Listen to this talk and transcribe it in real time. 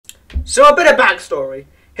So a bit of backstory.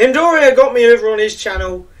 Hindoria got me over on his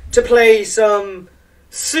channel to play some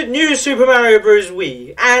new Super Mario Bros.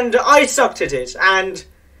 Wii, and I sucked at it, and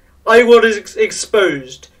I was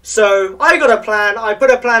exposed. So I got a plan. I put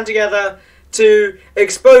a plan together to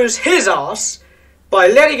expose his ass by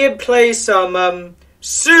letting him play some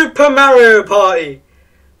Super Mario Party,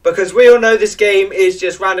 because we all know this game is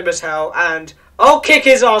just random as hell, and I'll kick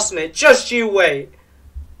his ass in it. Just you wait.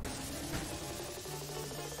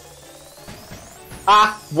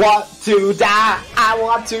 I want to die. I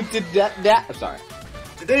want to die. I'm sorry.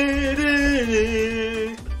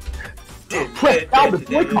 Quick, down the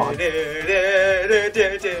boycott.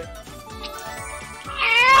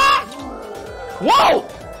 Whoa!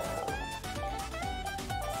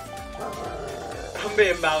 I'm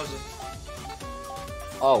being Bowser.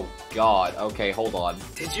 Oh God. Okay, hold on.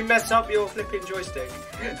 Did you mess up your flipping joystick?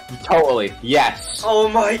 Totally. Yes. Oh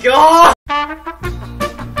my God!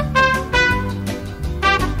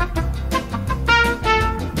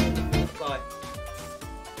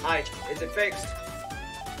 Hi, is it fixed?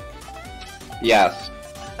 Yes.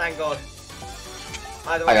 Thank God.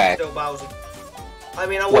 Either way, Okay. I'm still Bowser. I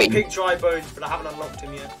mean, I want to pick Dry Bones, but I haven't unlocked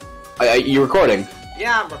him yet. Are you recording?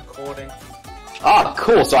 Yeah, I'm recording. Oh,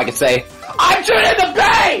 cool. So I can say, I'm shooting the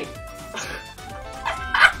bay!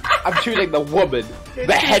 I'm shooting the woman.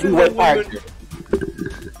 The heavyweight character.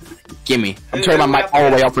 Gimme. I'm turning my mic all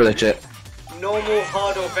the way up for this shit. Normal,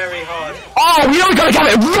 hard, or very hard? Oh, we only gotta get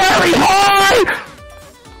it very hard!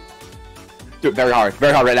 Do it very hard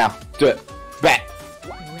right now. Do it. Bet.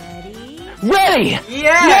 Ready?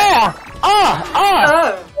 Yeah! Yeah!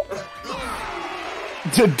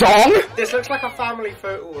 Dong? This looks like a family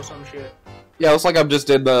photo or some shit. Yeah, it looks like I'm just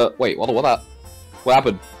in the... Wait, what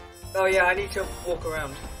happened? Oh yeah, I need to walk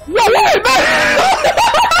around. No, wait, man!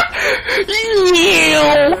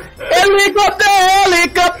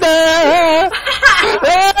 Helicopter!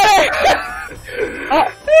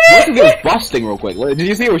 Let's go busting real quick. Did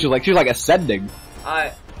you see her? She was like ascending.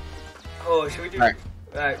 Oh, should we do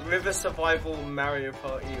River Survival Mario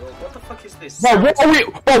Party, or what the fuck is this? What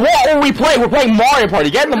are we playing? We're playing Mario Party.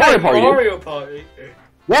 Get in the Mario Party. Mario Party.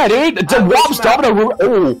 Yeah, dude.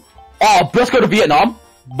 Let's go to Vietnam.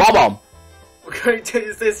 Bomb. We're going to,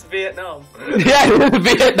 is this Vietnam? Yeah, it's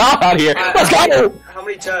Vietnam out here. Let's go. How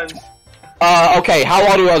many turns? Okay. How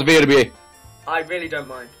long do you want this video to be? I really don't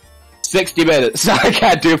mind. 60 minutes. I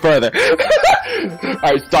can't do further.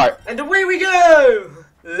 Alright, start. And away we go!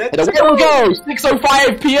 Let's go!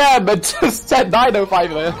 6:05 p.m. and just said 9:05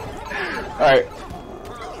 man. Alright.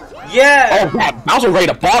 Yeah! Oh man, Bowser ready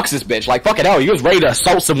to box this bitch. Like fucking hell, he was ready to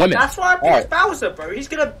assault some women. That's why I picked Bowser, bro. He's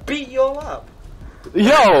gonna beat you all up.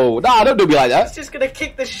 Yo, nah, don't do me like that. He's just gonna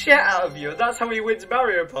kick the shit out of you, and that's how he wins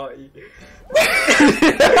Mario Party.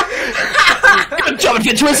 Jump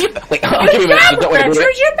into his... Wait, give me a minute. Don't wait,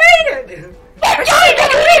 you made it!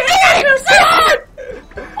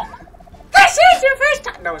 This is your first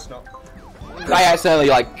time! No, it's not. I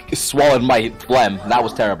accidentally, swallowed my phlegm. That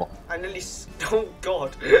was terrible. I nearly... Oh,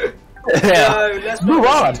 God. Yeah. No, let's move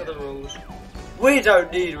on to the rules. We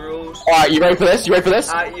don't need rules. Alright, you ready for this? Wait,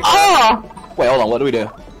 hold on, what do we do?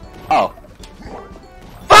 Oh.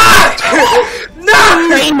 Fuck! No!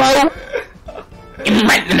 Rainbow!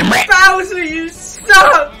 Bowser, you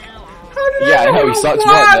suck! How did I know he sucks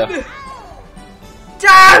right now.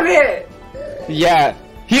 Damn it! Yeah.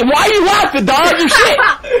 Why are you laughing, dog? You shit!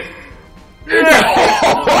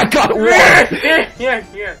 Oh, I got one!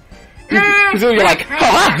 Yeah. So you're like,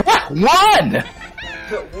 one!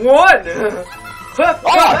 One!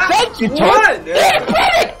 Oh, thank you, Todd! One!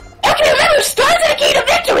 Okay, let me start the key to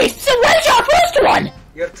victory! So where's your first one?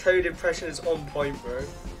 Your Toad impression is on point, bro.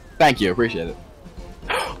 Thank you, appreciate it.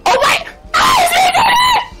 Oh my!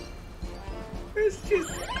 It's just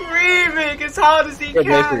screaming as hard as he can.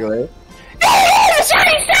 Basically. It's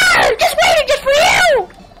shiny star! Just waiting just for you!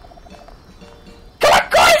 Come on,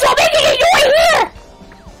 guys, I'll make it! You're right here!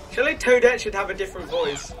 Surely Toadette should have a different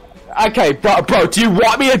voice. Okay, bro, do you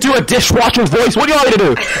want me to do a dishwasher voice? What do you want me to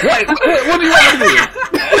do? What do you want me to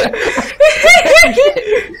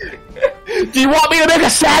do? Do you want me to make a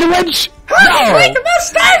sandwich? No! Wait, the most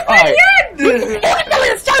stars by the end! The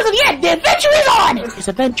stars at the end! The adventure is on! It's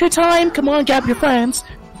adventure time, come on, grab your friends.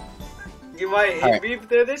 You might hate me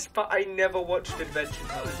for this, but I never watched Adventure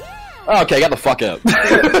Time. Okay, get the fuck out.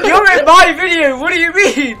 You're in my video, what do you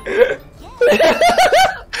mean?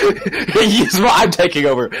 He's what I'm taking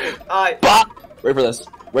over. Alright. Wait for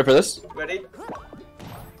this. Ready?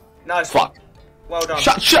 Nice. Fuck. Well done.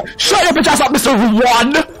 Shut your bitch ass up, Mr.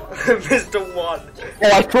 One! Mr. One.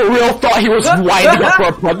 Oh, I for real thought he was winding up for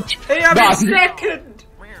a punch. Hey, I'm in second!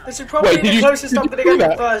 This is probably the closest I'm gonna get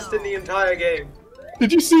to first in the entire game.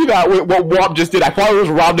 Did you see that? What Wop just did? I thought he was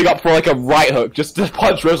rounding up for like a right hook just to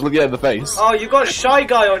punch Rosalie in the face. Oh, you got Shy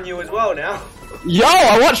Guy on you as well now. Yo,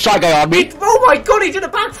 I want Shy Guy on me. Oh my god, he did a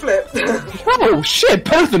backflip. Oh shit,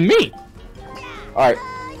 better than me. Alright.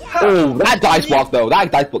 Oh, that dice block though.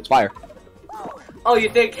 That dice block's fire. Oh, you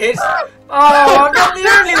think his? Oh, I'm not the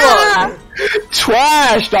only one.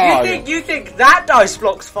 Trash, dog. You think that dice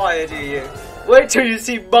block's fire, do you? Wait till you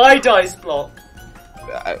see my dice block.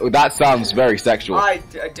 That sounds very sexual. I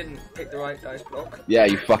didn't pick the right dice block. Yeah,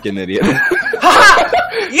 you fucking idiot.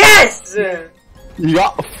 Yes! You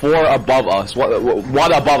got 4 above us. What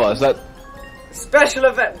above us? That special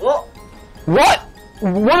event. What? What?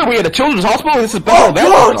 What are we at a children's hospital? This is better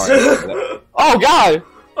event. Oh god!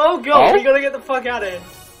 Oh god, we gotta get the fuck out of here.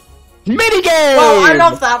 Minigame! Oh, I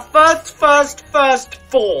love that. First,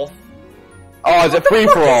 fourth. Oh, is it free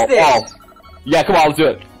for all? Oh. Yeah, come on, let's do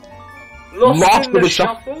it. Lost in the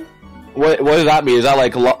shuffle? What does that mean? Is that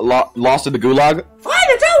like lost in the gulag? Find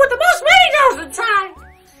the door with the most mini-goes inside!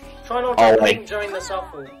 Try not to blink during the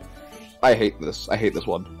shuffle. I hate this. I hate this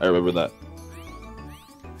one. I remember that.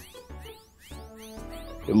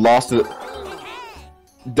 Lost it.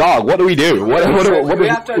 Dog, what do we do? What do we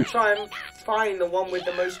have to try and find the one with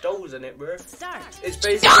the most dolls in it, bro. It's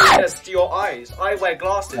basically just your eyes. I wear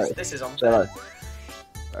glasses. Right. This is unfair.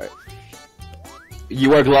 Alright. You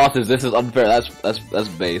wear glasses. This is unfair. That's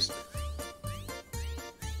based.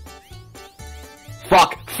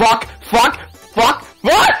 Fuck!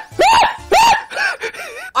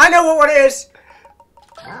 I know what it is.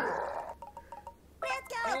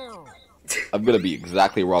 I'm gonna be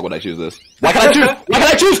exactly wrong when I choose this. Why can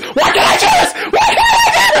I choose?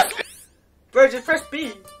 Bro, just press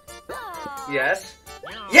B. Yes.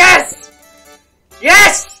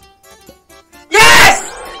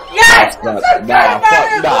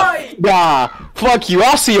 Nah. Fuck you.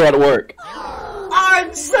 I'll see you at work.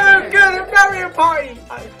 I'm so good at Mario Party.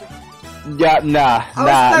 Yeah, nah. I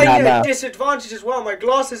was playing at a disadvantage as well. My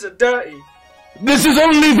glasses are dirty. This is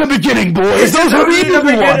only the beginning, boys. Those are the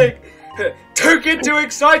beginning. Don't get too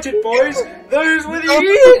excited, boys. Those were the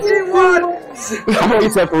easy ones. What you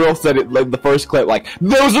said for real said it like the first clip, like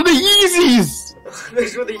those are the Yeezys.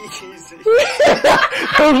 Those were the Yeezys.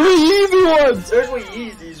 Those were the easy ones. Those were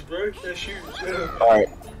Yeezys, bro. They're shoes. Alright.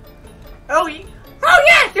 Oh yeah,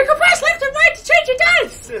 you can press left and right to change your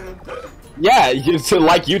dice. Yeah,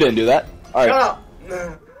 like you didn't do that. Alright. Shut up.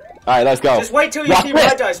 Alright, let's go. Just wait till you see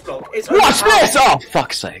my dice block. It's Watch this! Oh,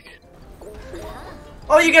 fuck's sake.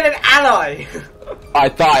 Oh, you get an ally! I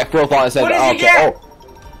thought I said, what did you get?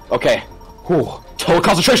 Oh. Okay. Whew. Total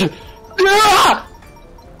concentration. Yeah!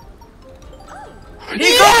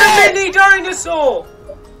 You got the mini dinosaur!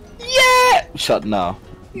 Yeah! No.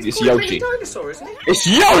 It's Yoshi. Mini dinosaur, isn't it? It's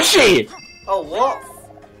Yoshi! Oh, what?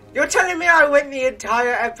 You're telling me I went the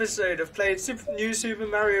entire episode of playing New Super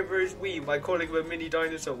Mario Bros. Wii by calling him a mini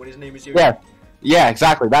dinosaur when his name is Yoshi? Yeah,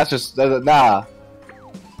 exactly. That's just, nah.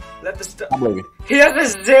 Let the He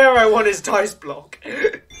has a 0 on his dice block. So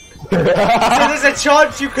there's a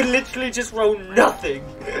chance you could literally just roll nothing.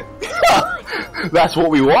 That's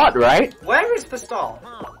what we want, right? Where is the star?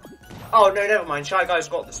 Oh, no, never mind. Shy Guy's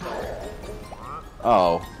got the star.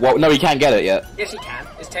 Oh. Well, no, he can't get it yet. Yes, he can.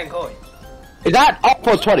 It's 10 coins. Is that up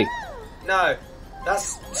for 20? No.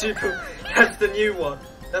 That's the new one.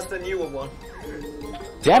 That's the newer one.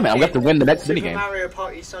 Damn it, I'm gonna have to win the next minigame. Super Mario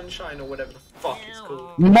Party Sunshine or whatever the fuck it's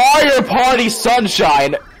called. Mario Party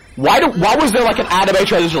Sunshine? Why was there like an anime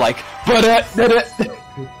transition like damn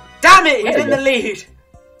it, he's in the lead!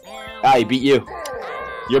 Ah, he beat you.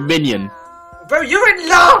 You're minion. Bro, you're in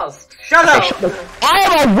last! Shut up! I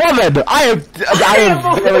am a woman! I am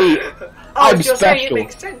very... I'm you're special. saying it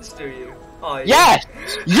makes sense to you? Oh, yeah.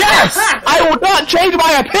 Yes! I will not change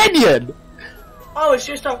my opinion! Oh, it's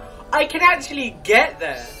just I can actually get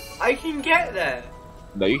there. I can get there.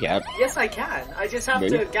 No, you can't. Yes, I can. I just have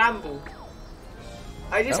to gamble.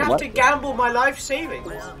 I just have to gamble my life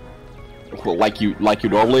savings. Well, like you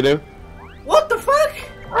normally do? What the fuck?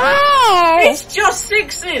 Oh! It's just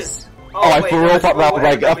 6s! I for real thought that was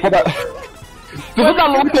like... Doesn't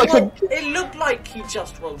that look like It looked like he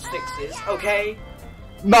just rolled 6s, okay?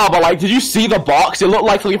 No, but like, did you see the box? It looked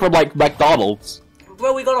like something from like McDonald's.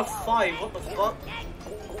 Bro, we got a 5, what the fuck?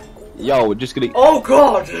 Yo, we're just gonna... Oh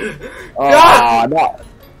god!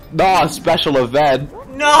 Not a special event.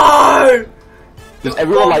 No! Does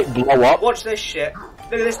everyone like blow up? Watch this shit.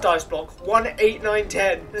 Look at this dice block. 1, 8, 9,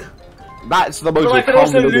 10. That's the most. But I can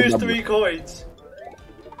also lose 3 coins.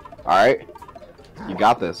 Alright. You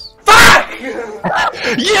got this. Fuck!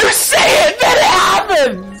 You say it, then it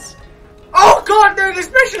happens! Oh god, no, the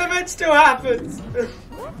special event still happens!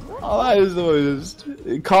 Oh, that is the most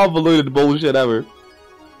convoluted bullshit ever.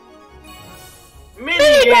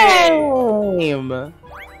 Minigame!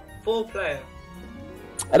 4-player.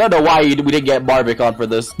 I don't know why we didn't get Barbic on for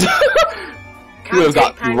this. Can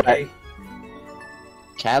take pancake.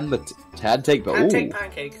 Can take Can take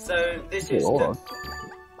pancake, so this is the...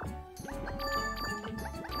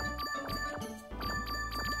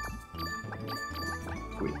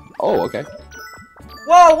 Oh, okay.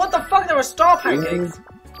 Whoa, what the fuck? There were star pancakes?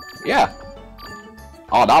 Yeah.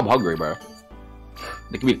 Oh, now I'm hungry, bro.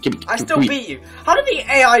 I still beat you. How did the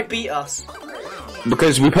AI beat us?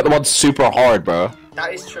 Because we put them on super hard, bro.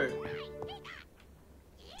 That is true.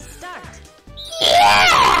 Start.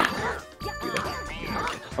 Yeah!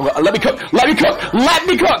 Let me cook! Let me cook! Let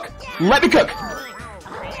me cook! Let me cook!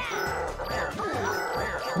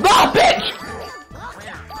 No, bitch!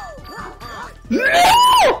 No!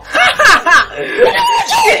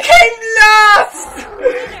 You came last!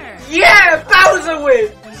 Yeah, Bowser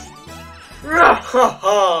wins!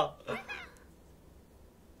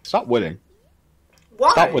 Stop winning.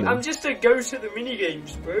 Why? Stop winning. I'm just a go to the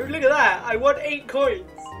minigames, bro. Look at that. I won 8 coins.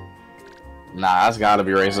 Nah, that's gotta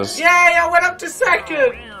be racist. Yay, I went up to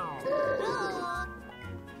second!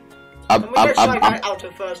 Can we get Shy Guy out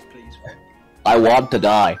of first, please? I want to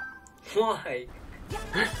die. Why?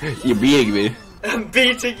 You're beating me. I'm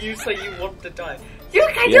beating you so you want to die. You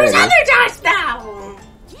can use other dice now!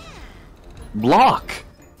 Block!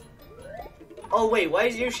 Oh wait, why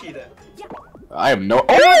is Yoshi there? I have no-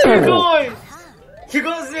 Oh! Oh! Coins! You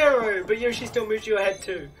got 0, but Yoshi still moves you ahead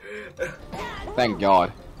too. Thank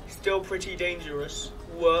God. Still pretty dangerous.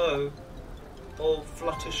 Whoa. Oh,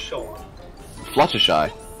 Fluttershy.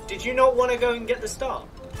 Fluttershy. Did you not want to go and get the star?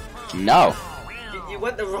 No. You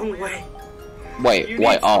went the wrong way. Wait,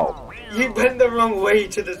 wait, oh. You went the wrong way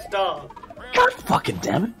to the star. God fucking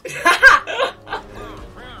damn it.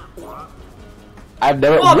 I've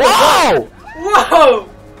never- Whoa! Whoa!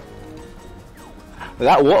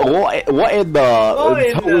 That what in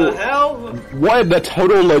the total, hell? What in the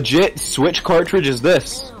total legit Switch cartridge is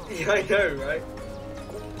this? Yeah, I know, right?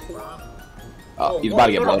 Oh, he's about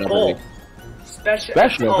to get blown up.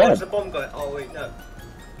 Special event. it's a bomb guy. Oh wait, no.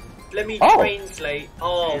 Let me translate.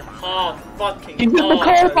 Oh, half fucking He's in the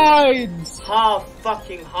coal mines. Half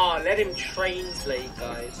fucking hard. Let him translate,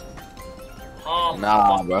 guys. Half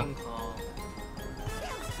nah, bro. hard.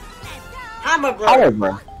 Hammer, bro. Hammer,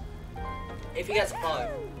 bro. If he gets 5,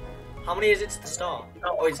 how many is it to the start?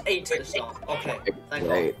 Oh, it's 8 to the start. Okay, thank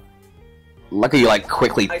God. Lucky you like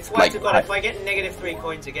quickly. I swear to God, if I get -3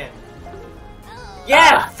 coins again.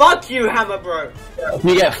 Yeah, fuck you, Hammer, bro. If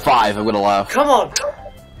you get 5, I'm gonna laugh. Come on.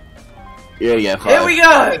 Yeah, you get 5. Here we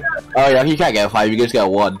go. Oh yeah, you can't get 5. You just get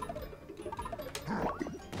 1.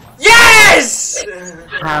 Yes!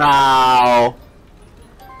 How?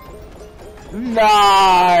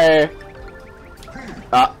 No.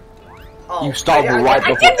 You stopped right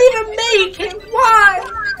before. I didn't even make it. Why?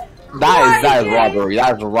 That is robbery.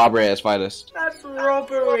 That is robbery at its finest. That's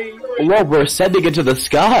robbery. Well, we're sending it to the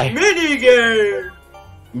sky. Minigame.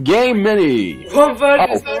 Game mini. 1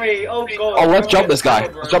 versus 3. Oh God. Oh, let's jump this guy.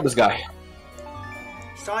 Let's jump this guy.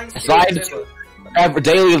 Signed.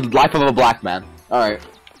 Daily life of a black man. All right.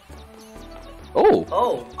 Oh.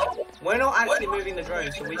 Oh. We're not actually moving the drone,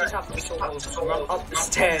 so we just have to sort of run up the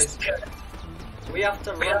stairs. We have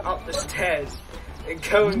to run up the stairs and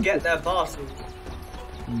go and get their parcels.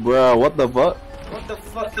 Bro, what the fuck? What the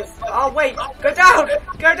fuck is... Oh, wait! Go down!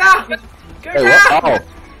 Go down! Go down! What? Oh.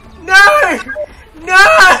 No! No!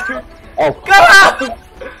 Oh. Go out!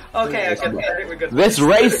 Okay, I think we're good. This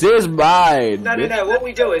race is mine! No, what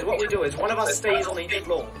we do is, one of us stays on each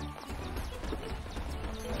floor.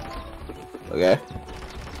 Okay.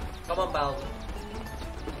 Come on, Bowser.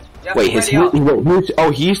 Wait,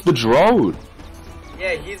 he's the drone!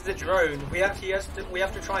 Yeah, he's the drone. We have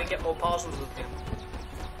to try and get more parcels with him.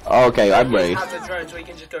 Okay, I'm ready. He has the drone, so he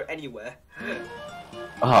can just go anywhere.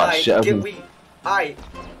 Oh shit!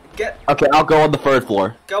 Okay, I'll go on the 3rd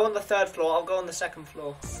floor. Go on the 3rd floor. I'll go on the 2nd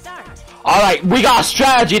floor. Start. All right, we got a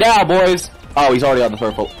strategy now, boys. Oh, he's already on the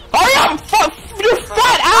 3rd floor. Oh yeah, you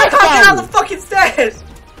fat ass! I can't get out the fucking stairs.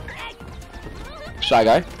 Shy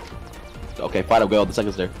guy. Okay, fine. I'll go on the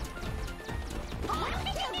 2nd stair.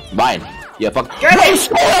 Mine. Yeah, fuck. Get no, it!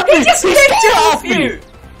 He just kicked it off you!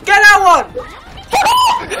 Get that one!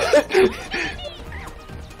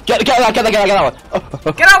 Get that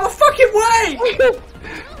one! Get out of the fucking way!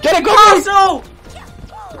 Get it, go! Parcel!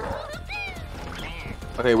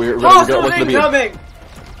 Okay, we're Parcel's incoming!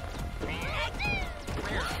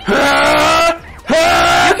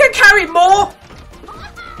 You can carry more!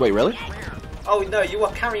 Wait, really? Oh no, you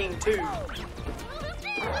are carrying 2.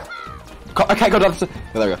 I can't go down the...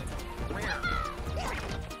 Oh, there we go.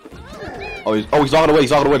 Oh, he's not gonna win,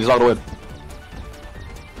 he's not gonna win, he's not gonna win.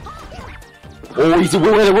 Oh,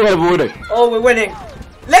 we're winning. Oh, we're winning.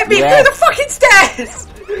 Let me through the fucking stairs!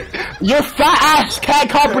 Your fat ass can't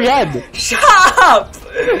comprehend. Shut up!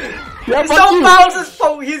 Yeah, It's not Bowser's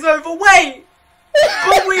fault, he's overweight!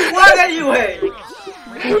 But we won anyway!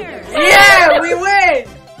 Yeah, we win!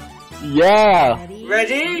 Yeah.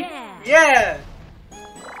 Ready? Yeah!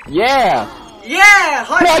 Yeah. Yeah!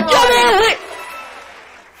 High I five! did it!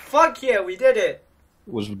 Fuck yeah, we did it!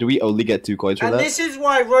 Do we only get 2 coins for And that? this is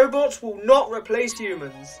why robots will not replace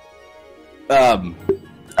humans.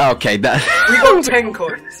 Okay, that... We got 10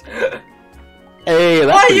 coins. Hey,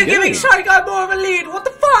 that's Why are pretty you giving good. Shy Guy more of a lead? What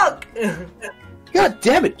the fuck? God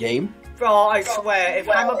damn it, game. Bro, I swear, if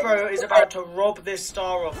Hammer Bro is about to rob this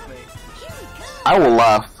star off me... I will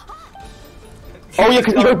laugh. Oh yeah,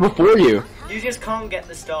 because he went before you. You just can't get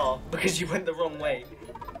the star, because you went the wrong way.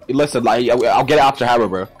 Listen, I'll get it after Hammer,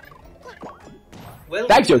 bro. Will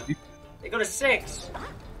Thanks, you? Yoshi. They got a 6.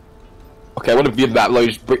 Okay, what if you that?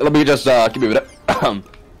 Let me just give me a minute.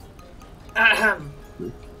 Ahem.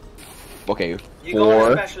 Okay, You got a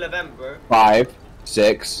 4, special event, bro. 5,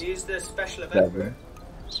 6, Use the special event, bro. 7,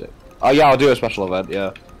 6. Oh yeah, I'll do a special event.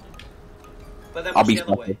 Yeah. But then I'll what's be the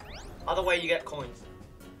other way? special. Other way you get coins.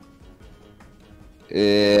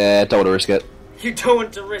 Yeah, don't want to risk it. You don't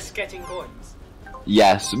want to risk getting coins.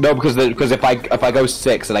 Yes, no, because if I go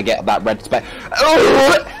 6 and I get that red spec.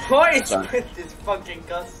 What is with this fucking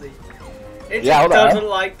cutscene? It Yeah, just hold on. doesn't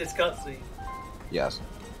like this cutscene. Yes.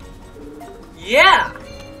 Yeah!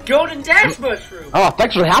 Golden Dash Mushroom! Oh,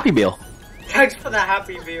 thanks for the Happy Meal. Thanks for the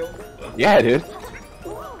Happy Meal. Yeah, dude.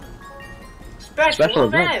 Special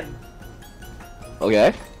event!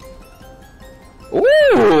 Okay.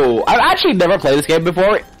 Ooh, I've actually never played this game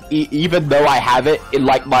before, even though I have it in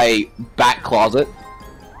like my back closet.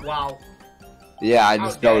 Wow. Yeah, I How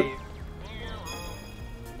just dare don't. you.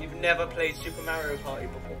 You've never played Super Mario Party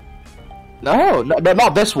before. No,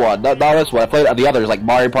 not this one. Not this one. I played the others like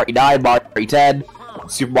Mario Party 9, Mario Party 10,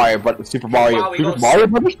 Super Mario Wow, we Super got Mario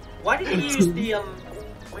Brothers. Why did you use the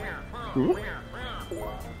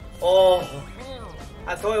Oh,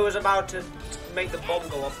 I thought it was about to make the bomb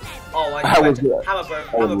go off. Oh, I was swear. it? Hammer bro,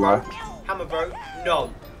 Oh, hammer bro, no. hammer bro. No.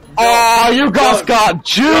 Oh, you guys No. got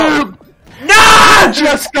juked! No! You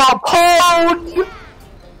just got pwned!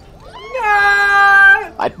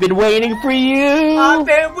 No! I've been waiting for you! I've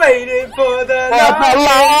been waiting for the for a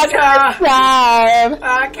long time!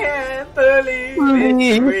 I can't believe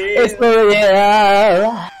It's it's real. for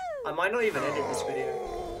real! I might not even edit this video.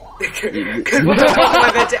 Because what the fuck am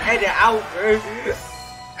I meant to edit out, bro?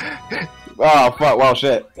 Oh, fuck, well,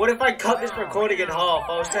 shit. What if I cut this recording in half?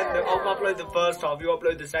 I'll upload the first half, you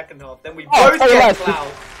upload the second half, then we Oh, both oh, get yes.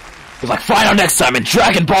 clout. It's like, find out next time in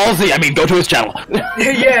Dragon Ball Z! I mean, go to his channel!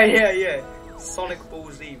 yeah. Sonic Ball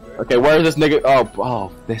Z, bro. Okay, where is this nigga?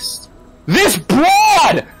 Oh, this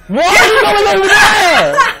broad! Why are you going over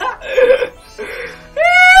there?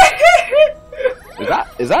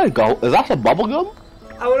 Is that a goal? Is that a bubble gum?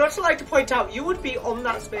 I would also like to point out, you would be on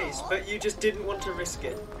that space, but you just didn't want to risk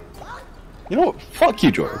it. You know what? Fuck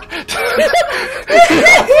you, George.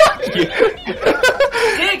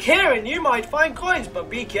 Dig here and you might find coins, but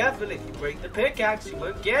be careful, if you break the pickaxe, you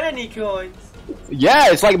won't get any coins.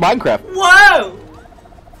 Yeah, it's like Minecraft. Whoa!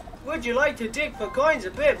 Would you like to dig for coins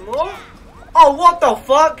a bit more? Oh, what the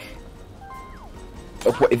fuck?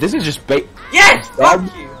 Oh, wait, this is just bait. Yes! Fuck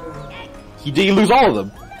you! Did you lose all of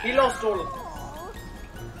them? He lost all of them.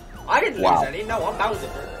 I didn't Wow. lose any, no, I'm Bowser.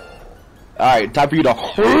 Alright, time for you to...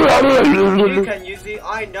 You can use the...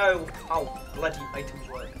 I know how bloody items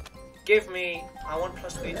work. Give me... I want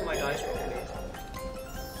 +3 to my dice roll, please.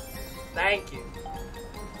 Thank you.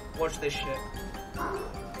 Watch this shit.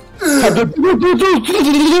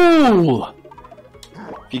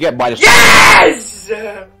 You get minus... Yes!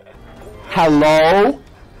 Hello?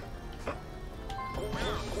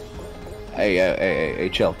 Hey,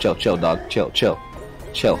 chill, dog. Chill, dog. Chill.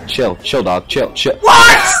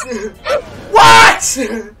 What? What? No!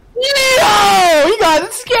 He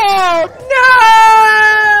got scared!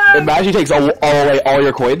 No! Imagine he takes all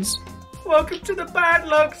your coins. Welcome to the bad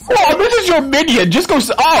luck space. Oh, this is your minion! Just go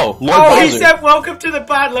oh! Lord Oh, he Bowser. said welcome to the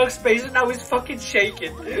bad luck space and now he's fucking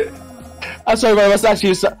shaking. I'm sorry, but I must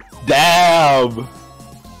actually damn!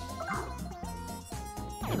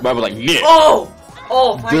 I was like, yeah. Oh!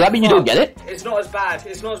 Oh, Does that mean you don't get it? It's not as bad.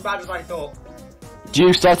 It's not as bad as I thought. Do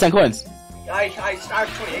you still have 10 coins? I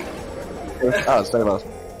have 28. Oh, sorry about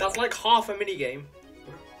That's like half a minigame.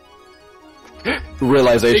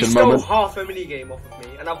 Realization They stole moment. half a minigame off of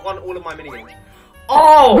me, and I've won all of my minigames.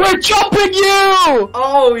 Oh! We're jumping you!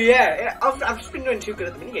 Oh yeah, I've just been doing too good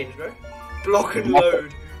at the minigames, bro. Block and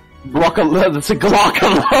load. Block and load, it's a Glock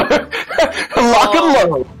and load. Lock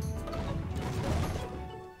and load.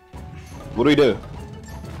 What do we do?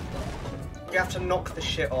 You have to knock the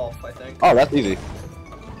shit off, I think. Oh, that's easy.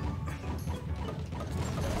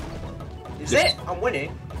 Is it? I'm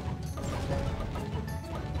winning.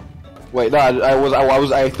 Wait, no,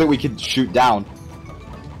 I think we could shoot down.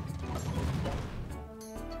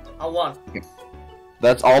 I won.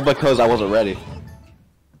 That's all because I wasn't ready.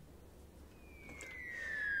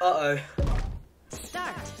 Uh-oh.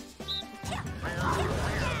 Start.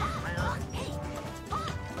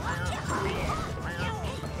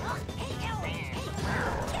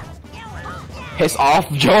 Piss off,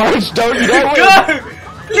 George! Don't you dare Go!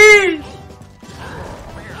 Please!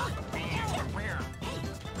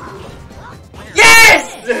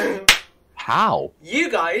 Yes! How? You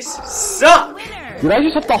guys suck! Did I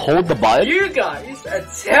just have to hold the button? You guys are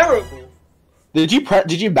terrible! Did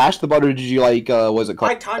you mash the button or did you like, what was it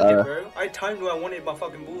called? I timed it, bro. I timed where I wanted my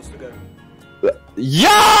fucking balls to go. Yo!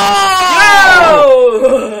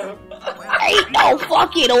 No! Ain't no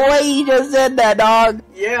fucking way you just said that, dog.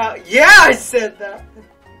 Yeah, I said that.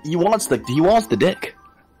 He wants the dick.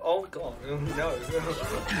 Oh god, no.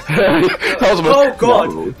 That was Oh god,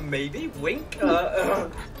 no. maybe wink. Ha!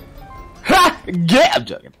 Get! I'm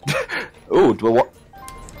joking. Ooh, do I what?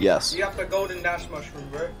 Yes, You have the golden dash mushroom,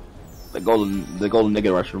 bro. the golden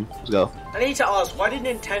nigga mushroom. Let's go. I need to ask, why did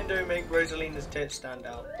Nintendo make Rosalina's tits stand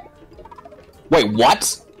out? Wait,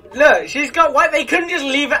 what? Look, she's got white. They couldn't just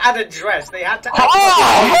leave it at a dress. They had to.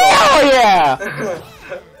 Oh hell yeah!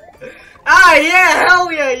 Ah yeah,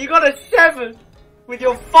 hell yeah! You got a 7 with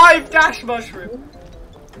your 5 dash mushroom.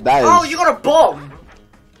 That is. Oh, you got a bomb.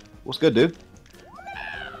 What's good, dude?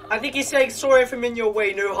 I think he's saying sorry if I'm in your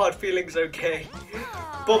way. No hard feelings, okay.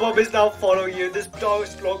 Bob is now following you. This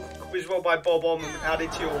dog's block was rolled by Bob and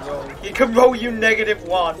added to your roll. He can roll you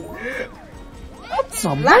 -1. That's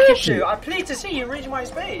Lakitu, I'm pleased to see you reach my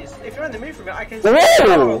space. If you're in the mood for it, I can Whoa!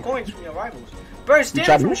 steal coins from your rivals. Bro, steal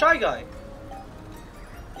it from Shy Guy.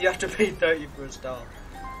 You have to pay 30 for a star.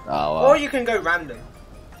 Oh, Or you can go random.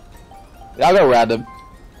 I'll go random.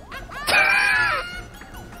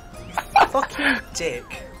 Fucking dick.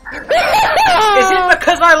 Is it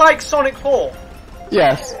because I like Sonic 4?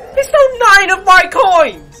 Yes. He stole 9 of my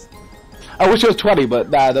coins! I wish it was 20, but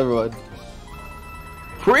nah, never mind.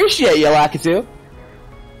 Appreciate you, Lakitu.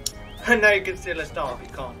 And now you can steal a star, but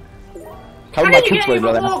you can't. Come And with my then you troops get even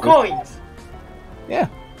later. more coins! Yeah.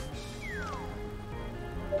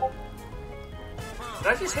 Did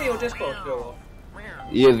I just hear your Discord go off?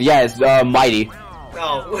 Yeah, it's Mighty.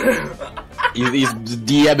 Oh. He's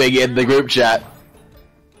DMing in the group chat.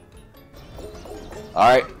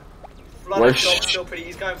 Alright. Flooded dog's still pretty.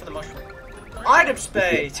 He's going for the mushroom. Item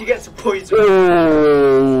space! He gets a poison. Oh,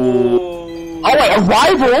 Ooh. wait,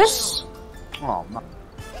 rivals? Oh, no.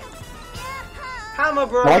 Hammer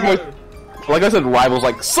bro! Like I said, rivals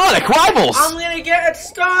like Sonic Rivals! I'm gonna get a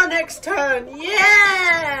star next turn!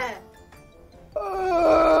 Yeah!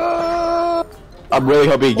 I'm really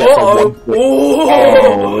hoping he gets one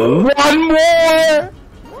more! I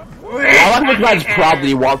like this guy's proud that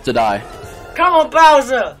he wants to die. Come on,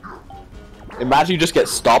 Bowser! Imagine you just get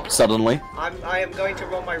stopped suddenly. I am going to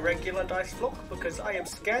roll my regular dice block because I am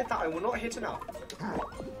scared that I will not hit enough.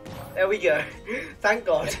 There we go. Thank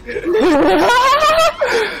God.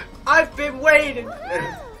 I've been waiting.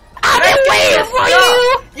 I've been waiting for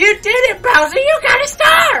you! You did it, Bowser! You got a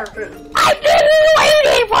star! I've been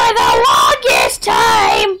waiting for the longest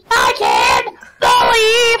time! I can't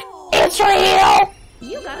believe it's real!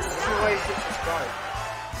 You got a star.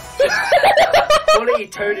 Quality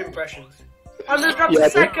Toad impressions. I'm gonna drop the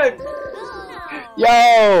second!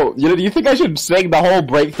 Yo! Do you think I should sing the whole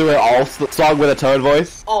Breakthrough It All song with a Toad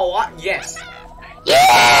voice? Oh, yes.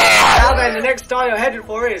 Yeah! Now then, the next star you're headed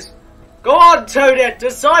for is... Go on, Toadette,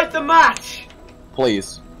 decide the match!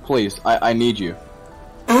 Please. Please. I need you.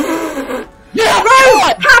 Yeah, bro!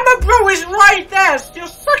 Hammer Bro is right there! You're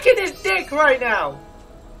sucking his dick right now!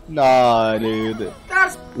 Nah, dude.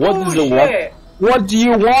 That's What bullshit! is the what? What do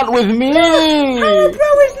you want with me? Hammer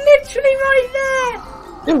Bro is literally right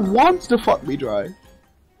there! It wants to fuck me dry.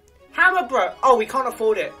 Hammer Bro! Oh, we can't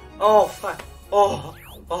afford it. Oh, fuck. Oh.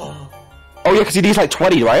 Oh yeah, because he needs like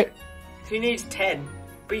 20, right? He needs 10,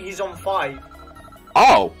 but he's on 5.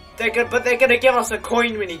 Oh. But they're gonna give us a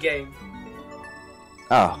coin minigame.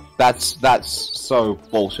 Oh, that's so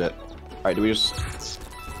bullshit. Alright, do we just...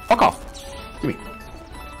 Fuck off. Give me.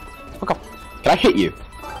 Fuck off. Can I hit you?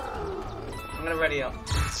 gonna ready up.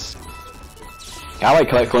 Can I like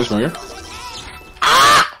collect coins from here?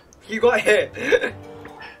 You got hit.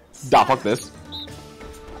 Nah, fuck this.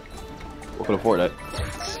 We can afford it.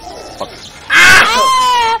 Fuck.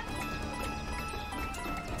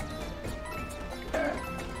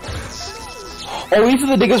 Oh, these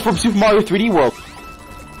are the niggas from Super Mario 3D World.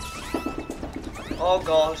 Oh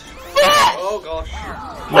god. Oh gosh.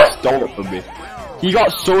 He stole it from me. He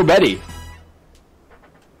got so many.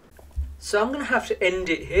 So I'm gonna have to end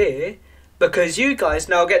it here because you guys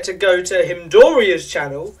now get to go to Himdoria's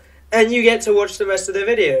channel and you get to watch the rest of the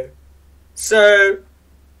video. So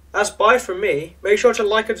that's bye from me. Make sure to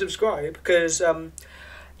like and subscribe because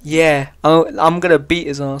yeah, I'm gonna beat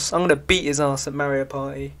his ass. I'm gonna beat his ass at Mario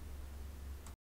Party.